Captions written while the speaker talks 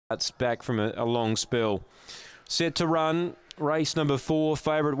That's back from a long spell. Set to run. Race number 4.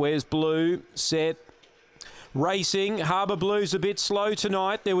 Favourite Wears Blue. Set. Racing. Harbour Blue's a bit slow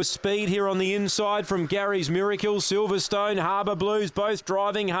tonight. There was speed here on the inside from Gary's Miracle. Silverstone, Harbour Blues both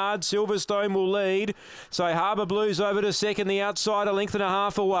driving hard. Silverstone will lead. So Harbour Blues over to second, the outside a length and a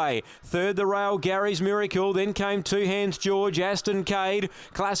half away. Third the rail, Gary's Miracle. Then came Two Hands George, Aston Cade,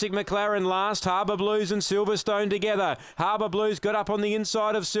 Classic McLaren last. Harbour Blues and Silverstone together. Harbour Blues got up on the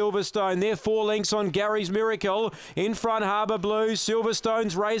inside of Silverstone. They're 4 lengths on Gary's Miracle. In front, Harbour Blues.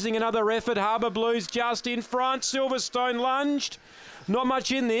 Silverstone's raising another effort. Harbour Blues just in front. Silverstone lunged. Not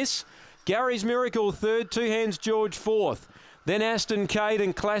much in this. Gary's Miracle third, Two Hands George fourth. Then Aston Cade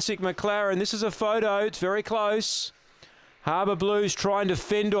and Classic McLaren. This is a photo. It's very close. Harbour Blues trying to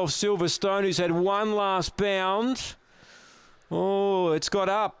fend off Silverstone, who's had one last bound. Oh, it's got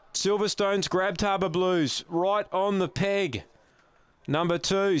up. Silverstone's grabbed Harbour Blues right on the peg. Number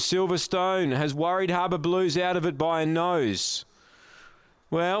 2, Silverstone has worried Harbour Blues out of it by a nose.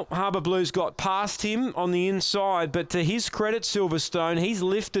 Well, Harbour Blues got past him on the inside, but to his credit, Silverstone, he's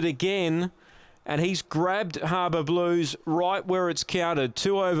lifted again and he's grabbed Harbour Blues right where it's counted.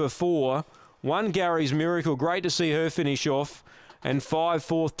 2 over 4. 1 Gary's Miracle. Great to see her finish off. And 5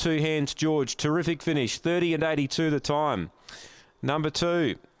 fourth, Two Hands George. Terrific finish. 30 and 82 the time. Number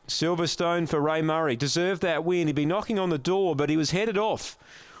 2, Silverstone for Ray Murray. Deserved that win. He'd be knocking on the door, but he was headed off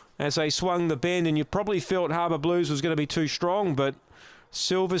as they swung the bend, and you probably felt Harbour Blues was going to be too strong, but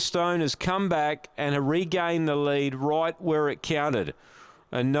Silverstone has come back and regained the lead right where it counted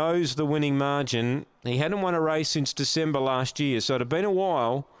and knows the winning margin. He hadn't won a race since December last year, so it had been a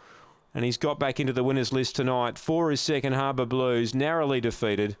while, and he's got back into the winners list tonight. 4 is second, Harbour Blues, narrowly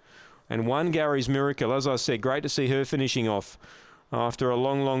defeated, and 1 Gary's Miracle. As I said, great to see her finishing off after a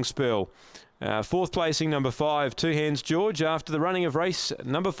long, long spell. 4th placing, number 5, Two Hands George, after the running of race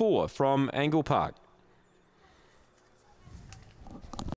number 4 from Angle-Park.